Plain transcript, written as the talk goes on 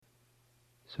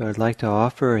So I'd like to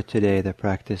offer today the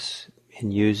practice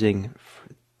in using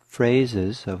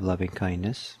phrases of loving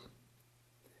kindness.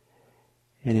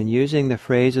 And in using the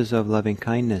phrases of loving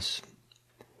kindness,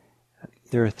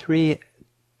 there are three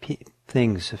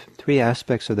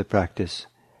aspects of the practice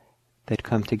that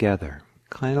come together,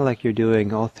 kind of like you're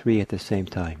doing all three at the same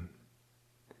time.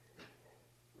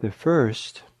 The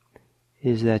first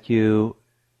is that you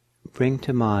bring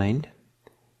to mind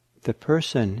the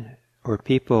person or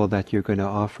people that you're going to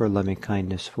offer loving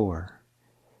kindness for.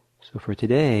 So for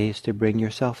today is to bring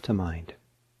yourself to mind.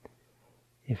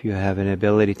 If you have an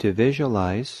ability to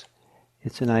visualize,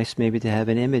 it's nice maybe to have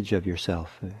an image of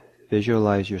yourself.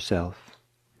 Visualize yourself.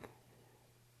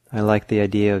 I like the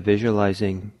idea of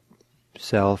visualizing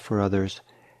self or others,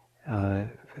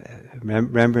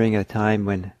 remembering a time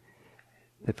when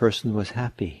the person was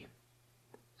happy.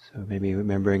 So maybe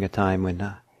remembering a time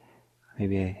when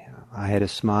maybe I had a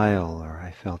smile, or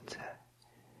I felt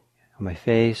on my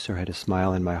face, or had a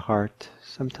smile in my heart,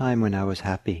 sometime when I was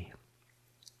happy.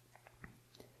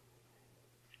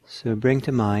 So bring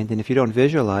to mind, and if you don't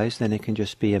visualize, then it can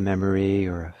just be a memory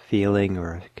or a feeling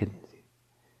or a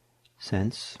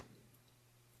sense.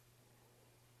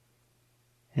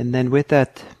 And then with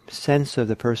that sense of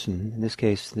the person, in this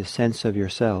case the sense of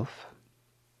yourself,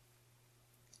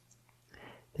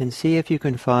 then see if you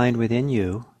can find within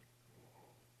you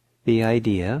the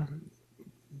idea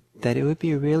that it would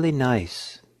be really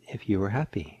nice if you were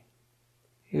happy.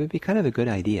 It would be kind of a good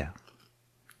idea.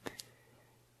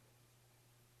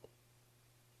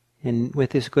 And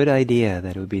with this good idea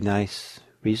that it would be nice,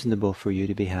 reasonable for you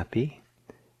to be happy,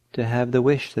 to have the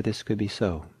wish that this could be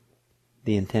so,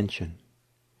 the intention.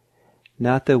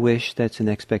 Not the wish that's an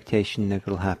expectation that it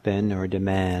will happen, or a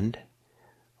demand,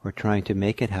 or trying to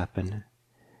make it happen,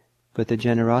 but the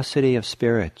generosity of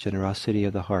spirit, generosity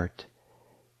of the heart,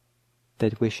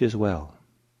 that wishes well.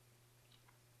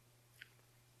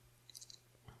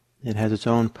 It has its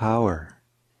own power.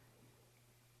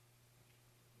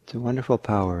 It's a wonderful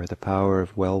power, the power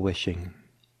of well-wishing.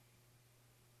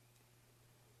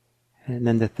 And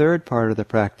then the third part of the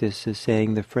practice is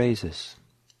saying the phrases.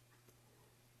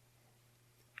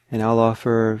 And I'll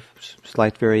offer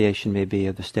slight variation maybe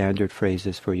of the standard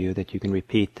phrases for you that you can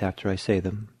repeat after I say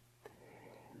them.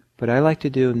 But I like to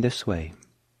do in this way.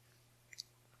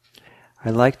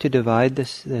 I like to divide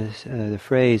the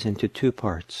phrase into two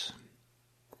parts.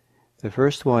 The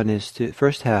first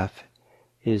half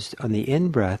is on the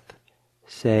in-breath,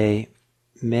 say,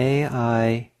 may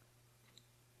I,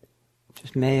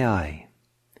 just may I.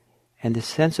 And the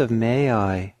sense of may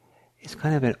I is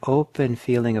kind of an open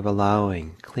feeling of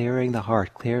allowing, clearing the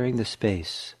heart, clearing the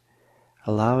space,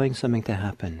 allowing something to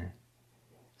happen.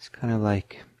 It's kind of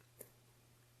like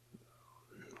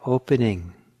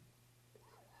opening,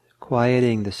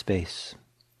 quieting the space.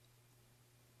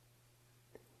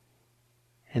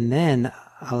 And then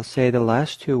I'll say the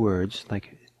last two words,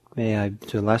 like so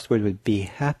the last word would be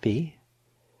happy.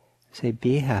 Say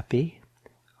be happy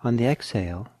on the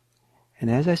exhale.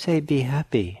 And as I say be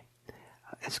happy,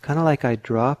 it's kind of like I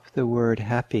drop the word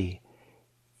happy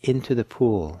into the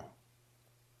pool.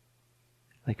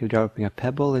 Like you're dropping a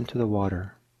pebble into the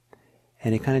water.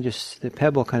 And it kind of the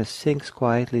pebble kind of sinks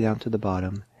quietly down to the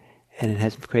bottom, and it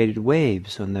has created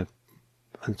waves on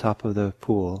top of the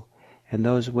pool, and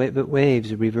those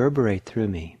waves reverberate through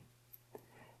me.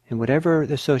 And whatever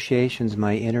associations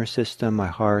my inner system, my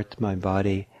heart, my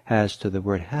body has to the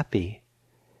word happy,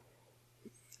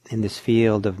 in this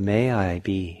field of may I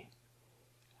be,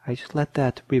 I just let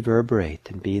that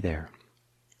reverberate and be there.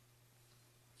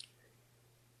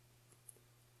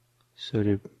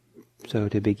 So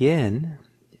to begin,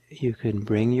 you can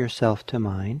bring yourself to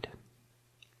mind.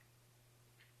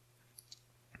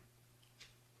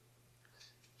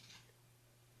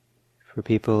 For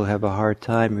people who have a hard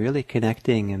time really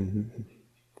connecting and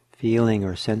feeling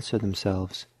or sense of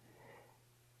themselves,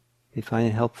 they find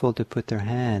it helpful to put their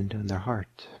hand on their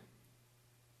heart.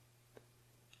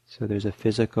 So there's a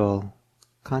physical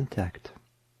contact.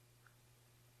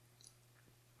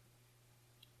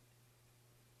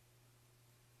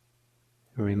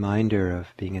 A reminder of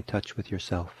being in touch with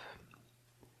yourself.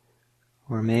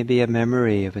 Or maybe a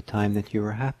memory of a time that you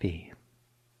were happy.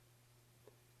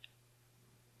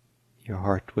 Your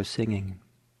heart was singing.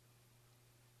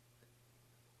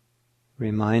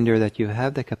 Reminder that you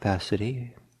have the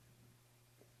capacity,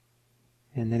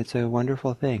 and that it's a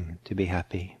wonderful thing to be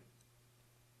happy.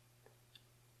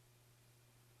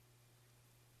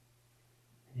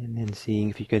 And then seeing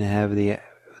if you can have the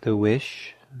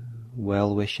wish,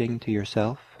 well-wishing to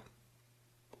yourself.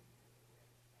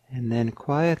 And then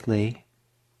quietly,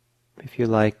 if you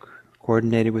like,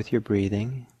 coordinated with your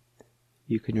breathing,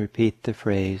 you can repeat the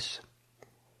phrase,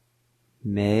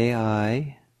 "May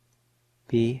I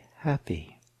be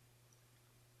happy."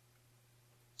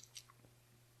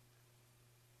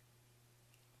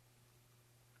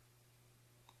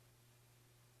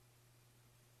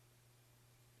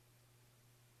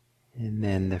 And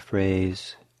then the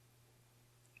phrase,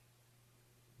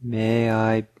 "May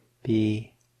I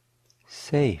be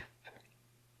safe."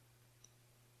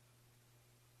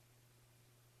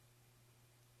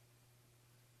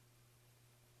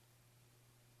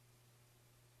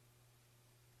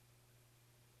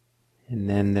 And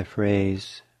then the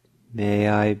phrase, "May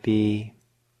I be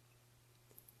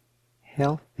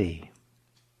healthy."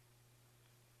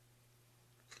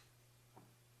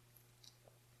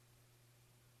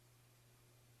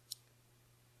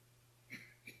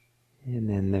 And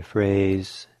then the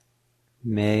phrase,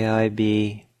 "May I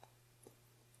be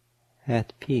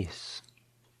at peace."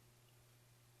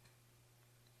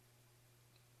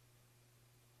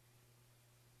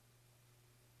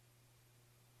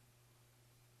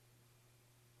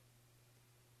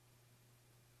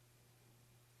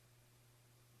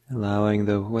 Allowing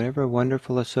whatever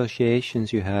wonderful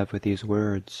associations you have with these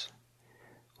words,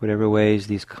 whatever ways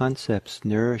these concepts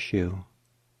nourish you,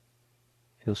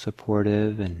 feel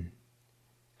supportive and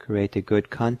create a good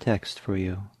context for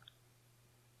you,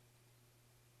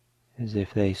 as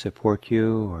if they support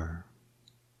you or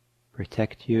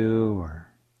protect you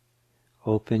or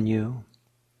open you.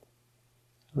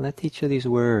 Let each of these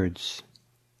words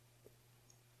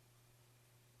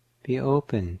be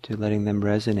open to letting them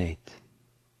resonate,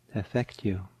 affect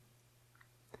you.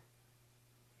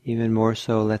 Even more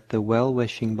so, let the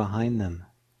well-wishing behind them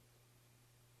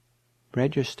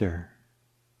register.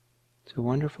 It's a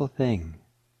wonderful thing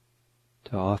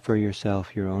to offer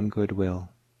yourself your own goodwill.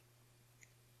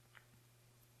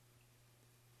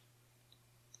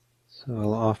 So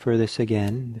I'll offer this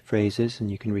again, the phrases,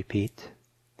 and you can repeat.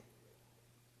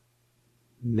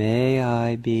 May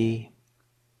I be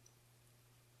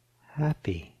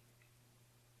happy.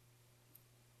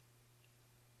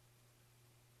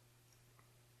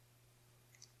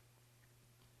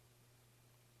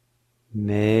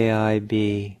 May I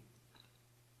be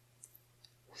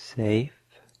safe.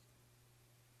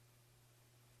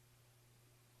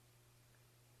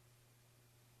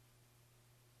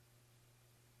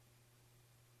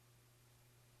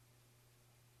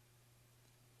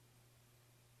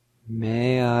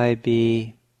 May I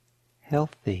be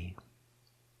healthy.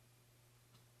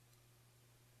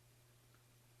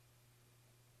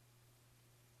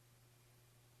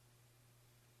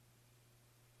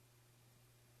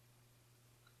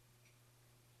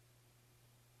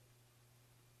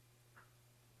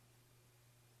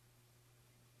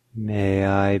 May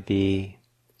I be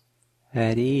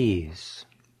at ease.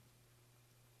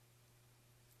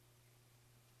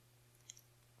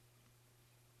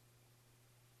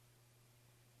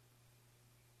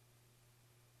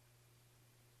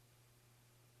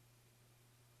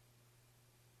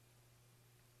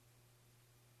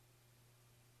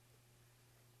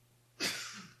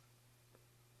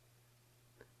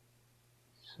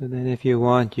 So then if you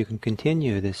want, you can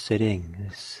continue this sitting,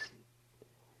 this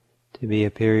to be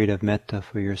a period of metta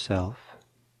for yourself.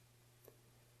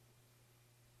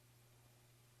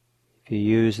 If you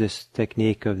use this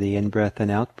technique of the in-breath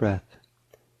and out-breath,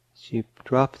 as you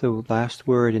drop the last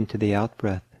word into the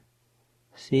out-breath,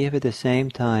 see if at the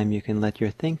same time you can let your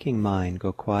thinking mind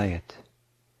go quiet,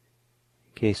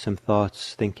 in case some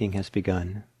thinking has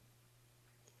begun.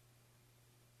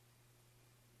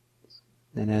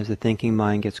 And as the thinking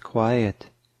mind gets quiet,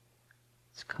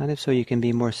 it's kind of so you can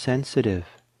be more sensitive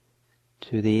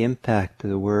to the impact that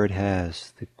the word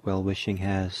has, the well-wishing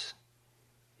has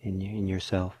in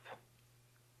yourself.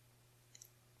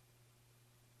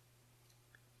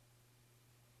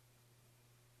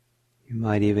 You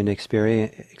might even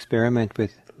experiment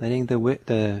with letting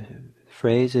the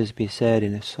phrases be said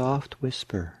in a soft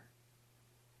whisper.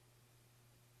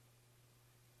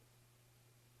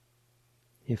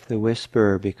 If the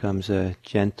whisper becomes a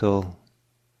gentle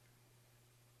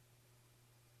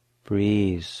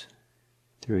breeze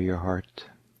through your heart,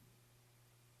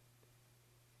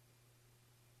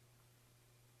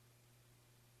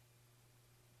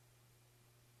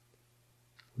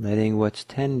 letting what's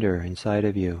tender inside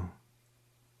of you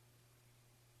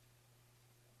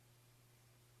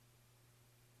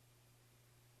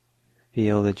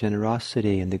feel the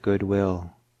generosity and the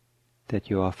goodwill that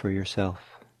you offer yourself.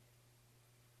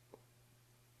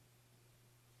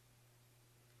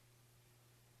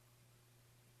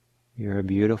 You're a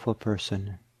beautiful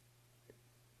person,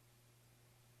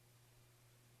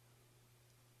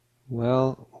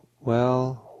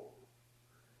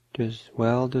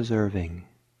 well deserving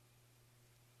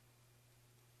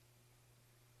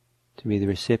to be the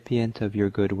recipient of your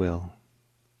goodwill.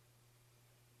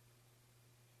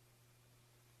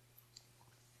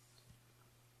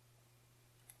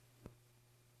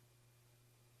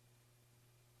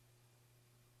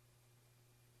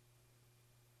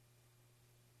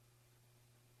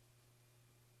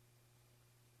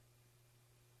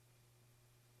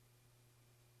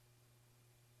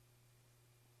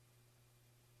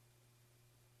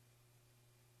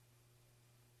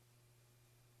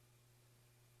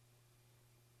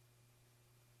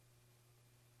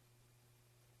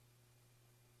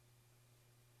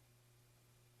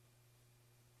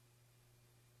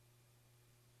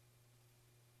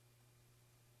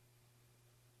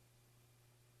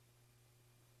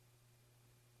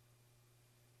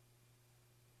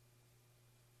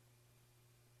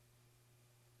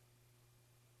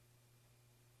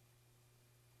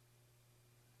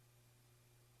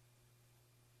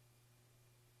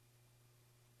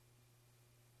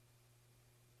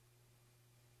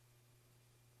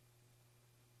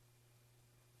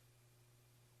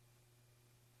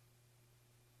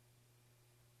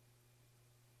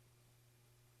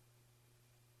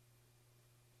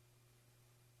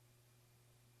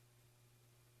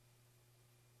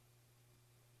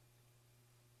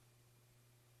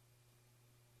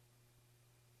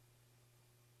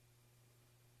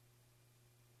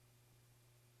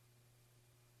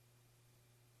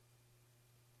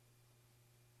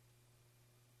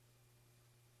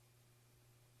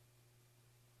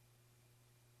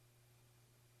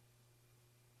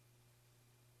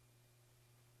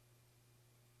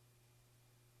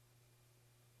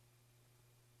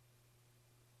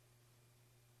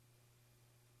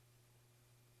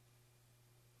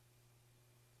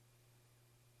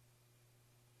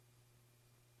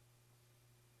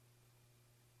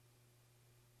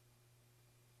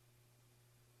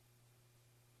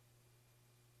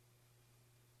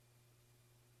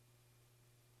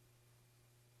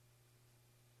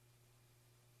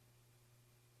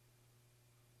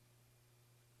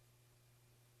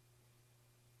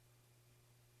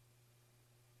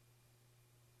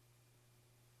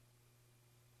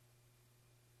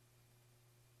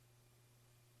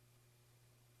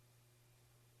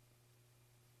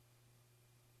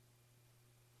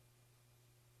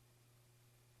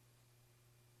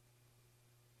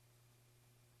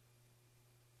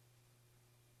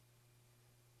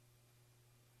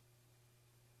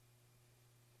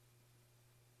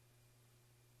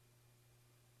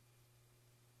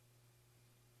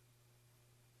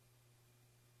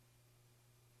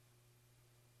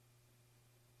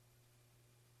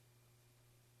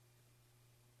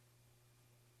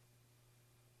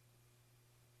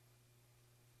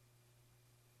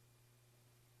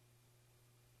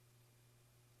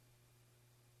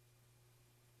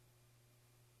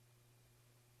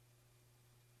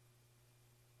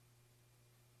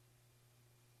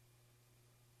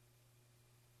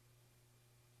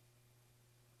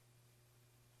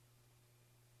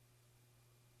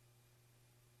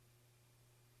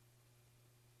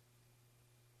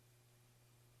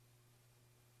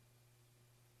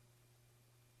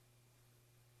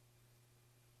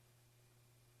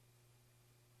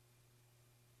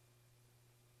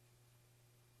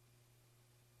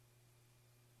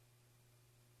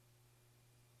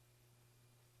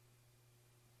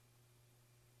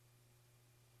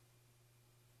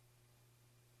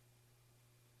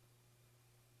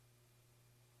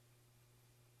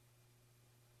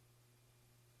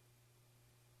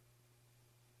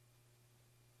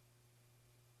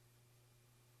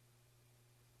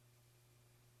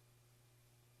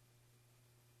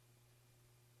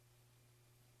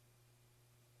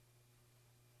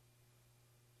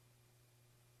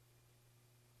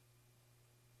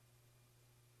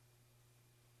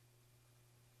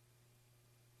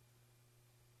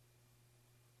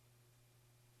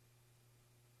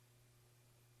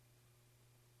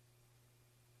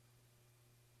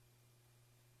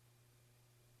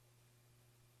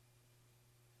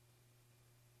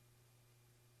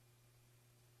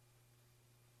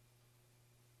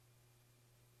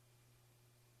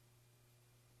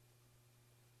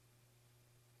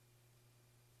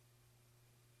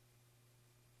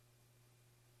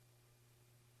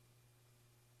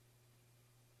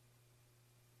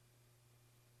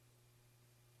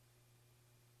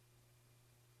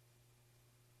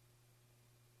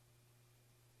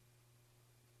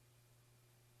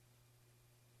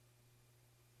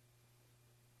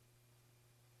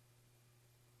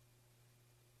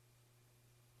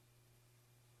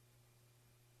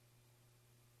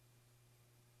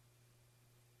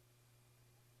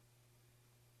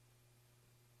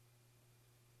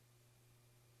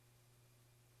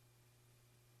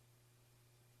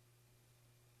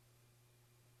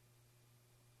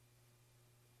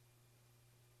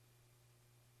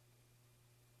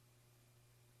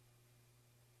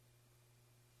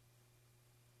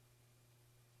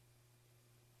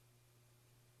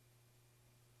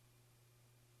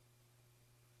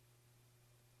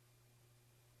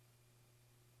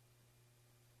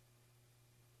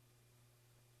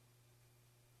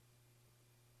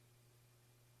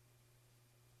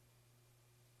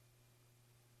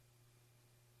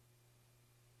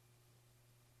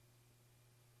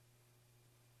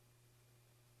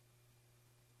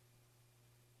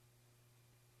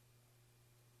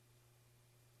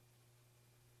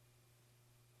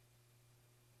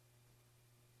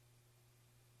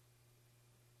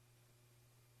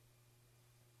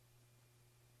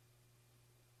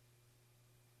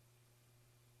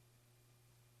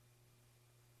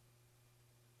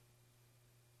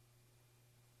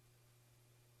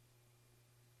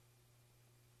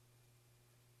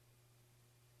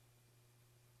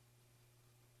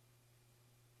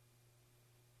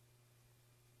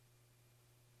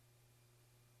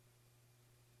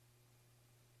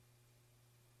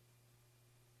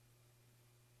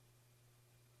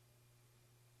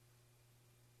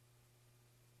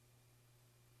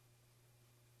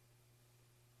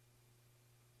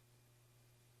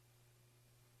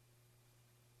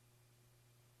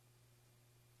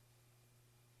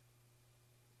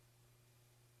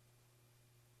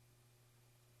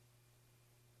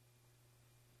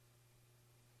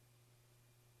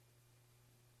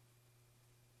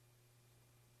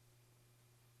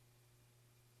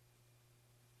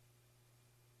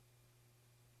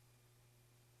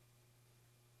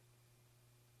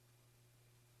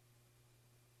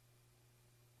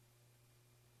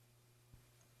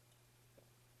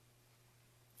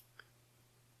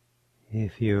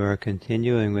 If you are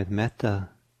continuing with metta,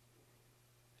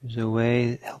 there's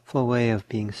a helpful way of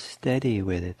being steady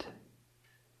with it.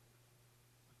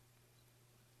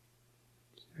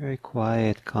 It's very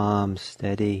quiet, calm,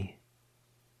 steady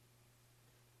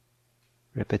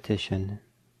repetition.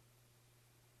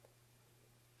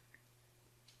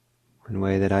 One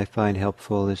way that I find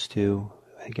helpful is when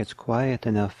it gets quiet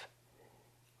enough,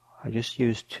 I just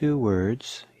use 2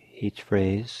 words each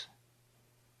phrase.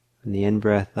 In the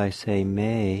in-breath I say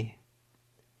may,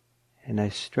 and I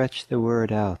stretch the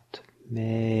word out,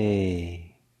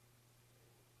 may.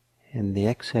 In the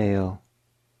exhale,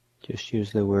 just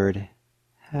use the word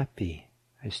happy.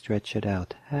 I stretch it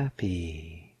out,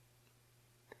 happy.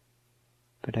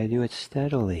 But I do it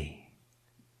steadily.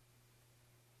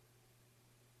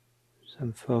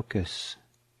 Some focus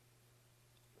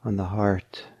on the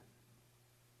heart,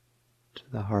 so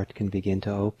the heart can begin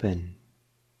to open.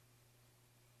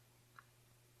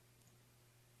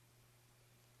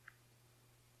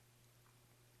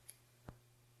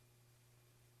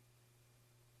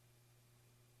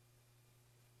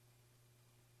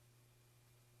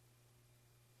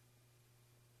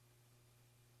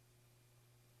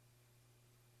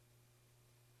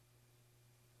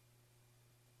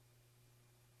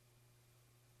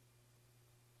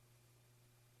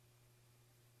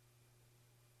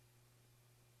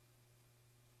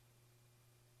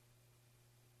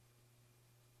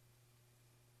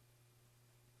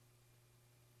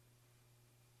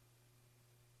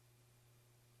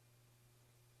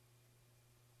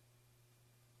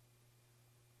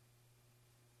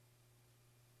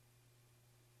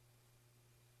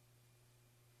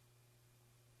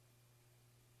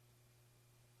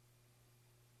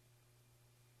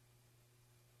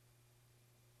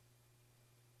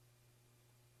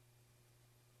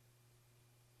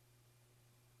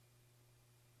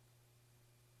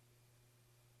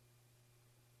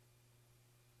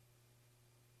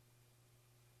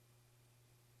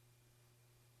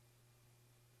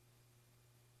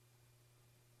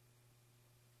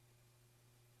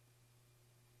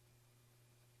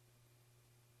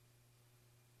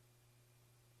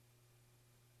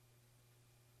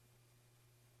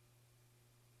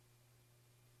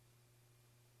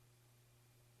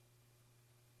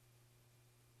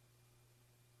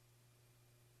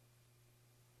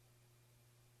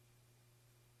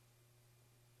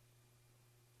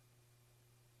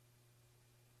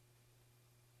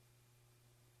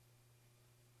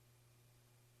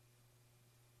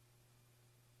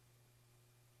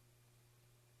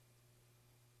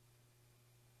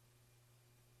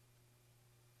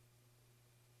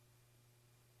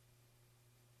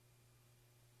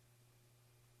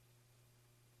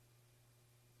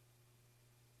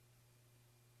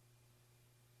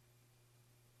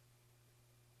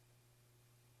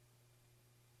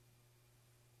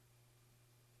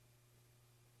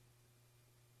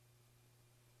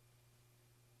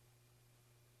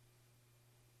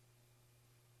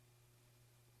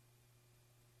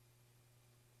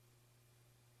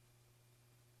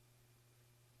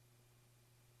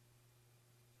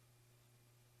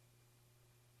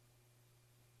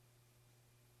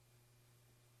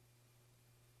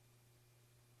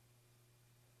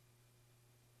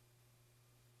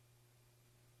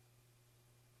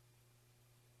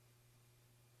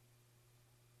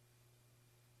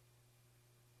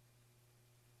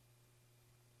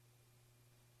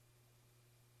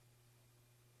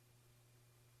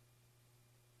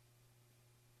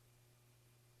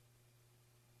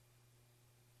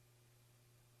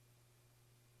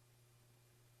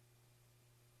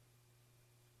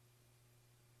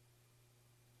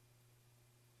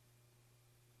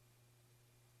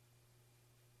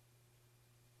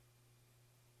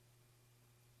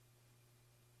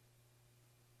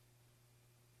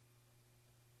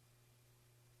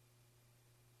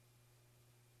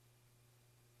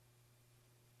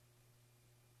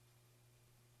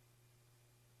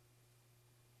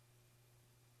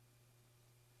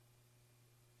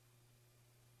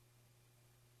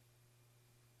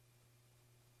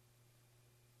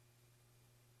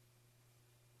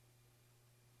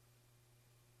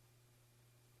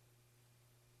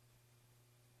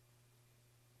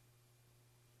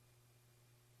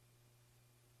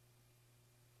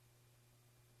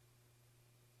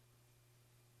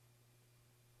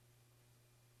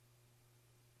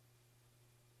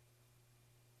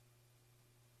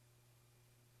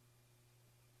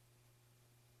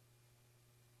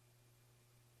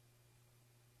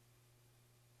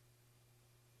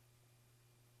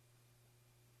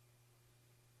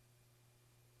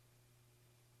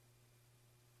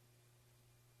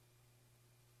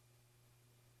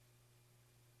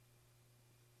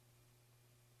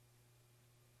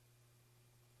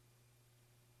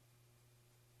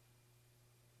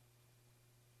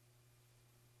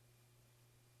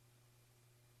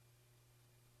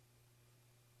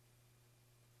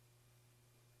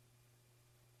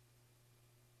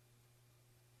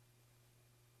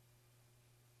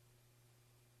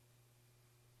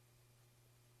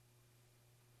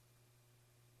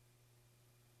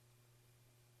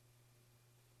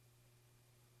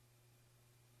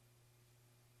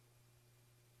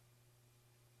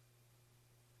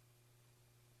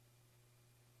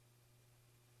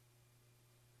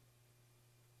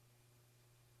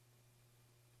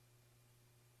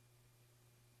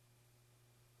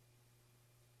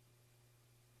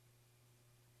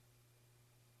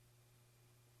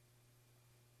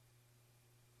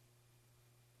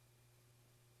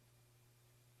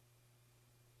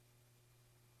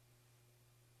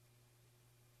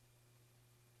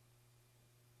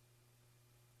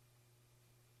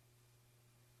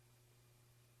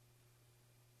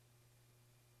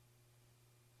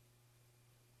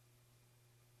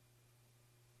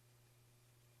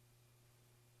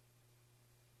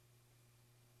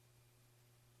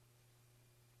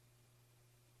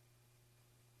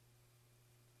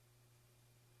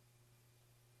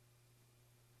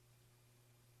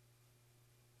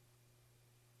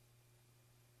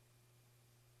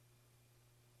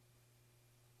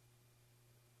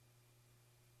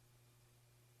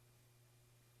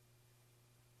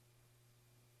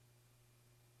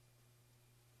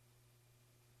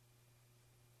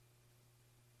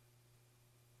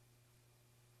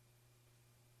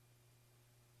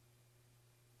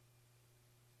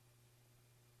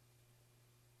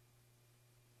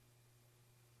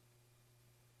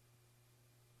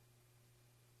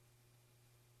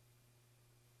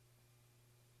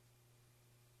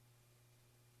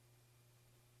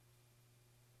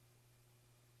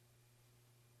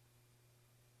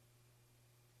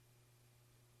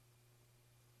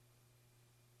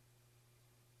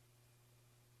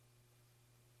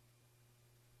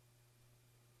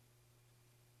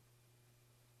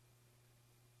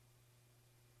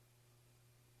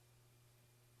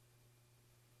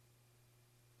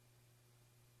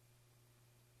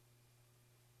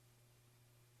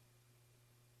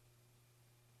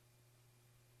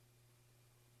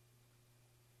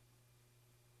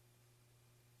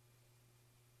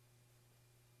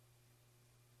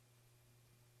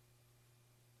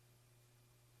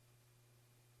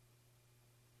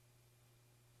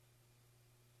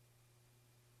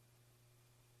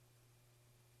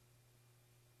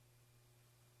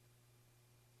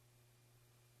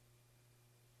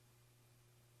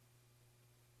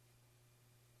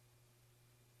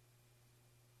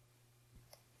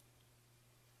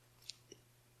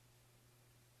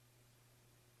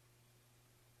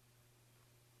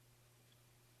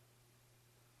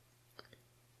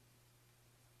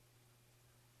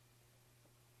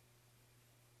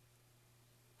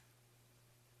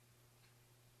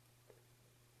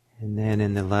 And then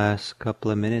in the last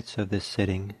couple of minutes of this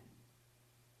sitting,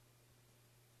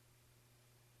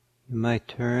 you might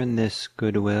turn this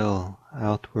goodwill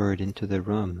outward into the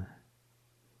room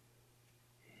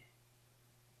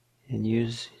and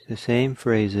use the same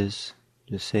phrases,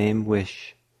 the same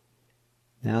wish,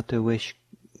 now to wish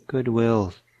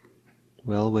goodwill,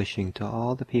 well-wishing to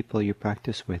all the people you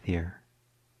practice with here.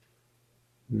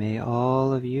 May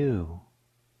all of you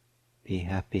be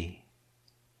happy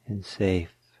and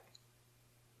safe,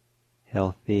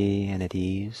 healthy and at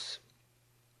ease.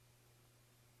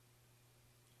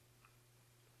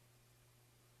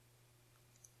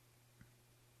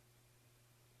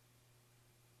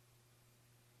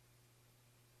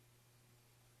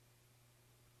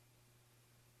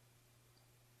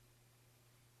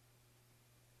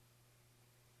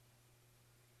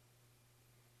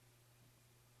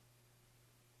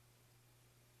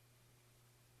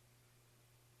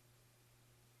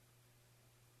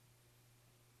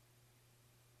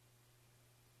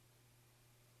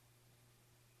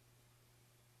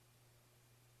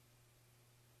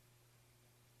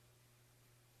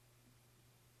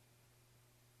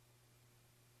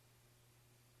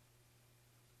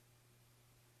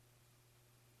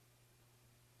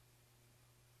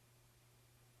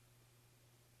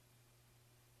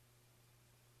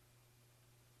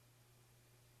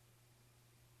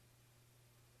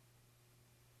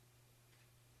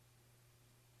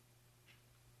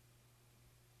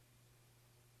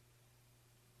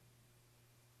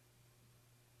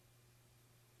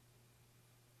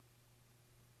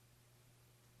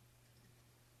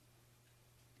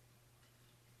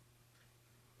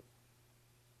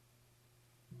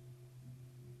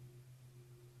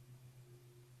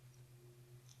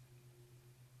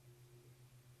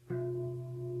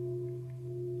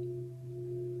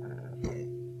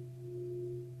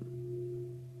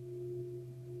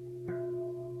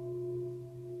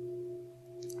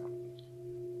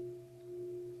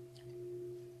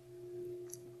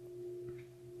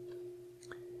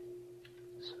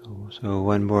 So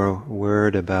one more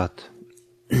word about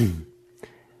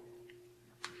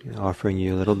offering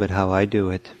you a little bit how I do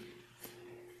it,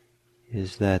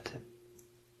 is that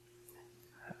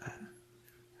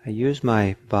I use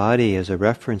my body as a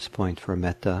reference point for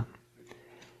metta.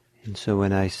 And so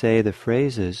when I say the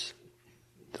phrases,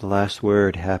 the last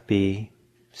word, happy,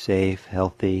 safe,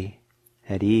 healthy,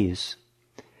 at ease,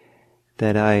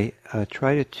 that I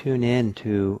try to tune in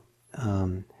to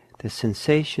the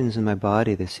sensations in my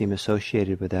body that seem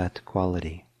associated with that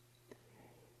quality.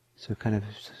 So kind of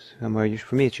somewhere,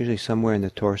 for me it's usually somewhere in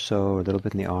the torso or a little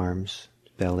bit in the arms,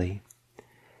 belly.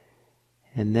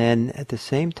 And then at the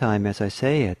same time as I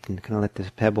say it, and kind of let this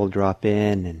pebble drop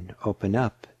in and open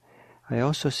up, I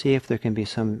also see if there can be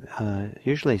some,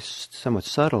 usually somewhat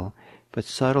subtle, but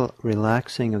subtle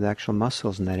relaxing of the actual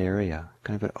muscles in that area,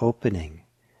 kind of an opening.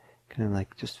 Kind of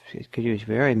like just, it could use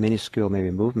very minuscule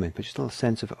maybe movement, but just a little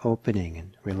sense of opening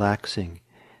and relaxing,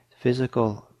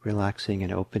 physical relaxing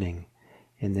and opening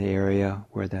in the area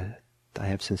where I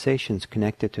have sensations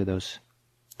connected to those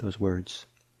words.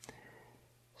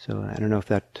 So I don't know if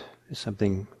that is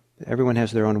something, everyone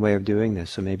has their own way of doing this,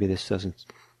 so maybe this doesn't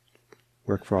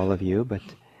work for all of you, but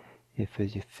if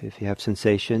you have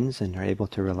sensations and are able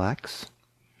to relax,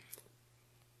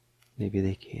 maybe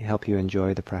they can help you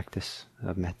enjoy the practice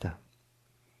of metta.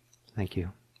 Thank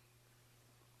you.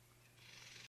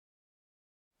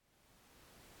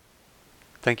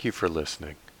 Thank you for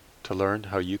listening. To learn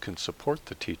how you can support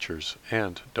the teachers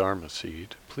and Dharma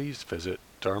Seed, please visit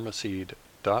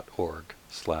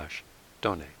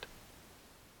dharmaseed.org/donate.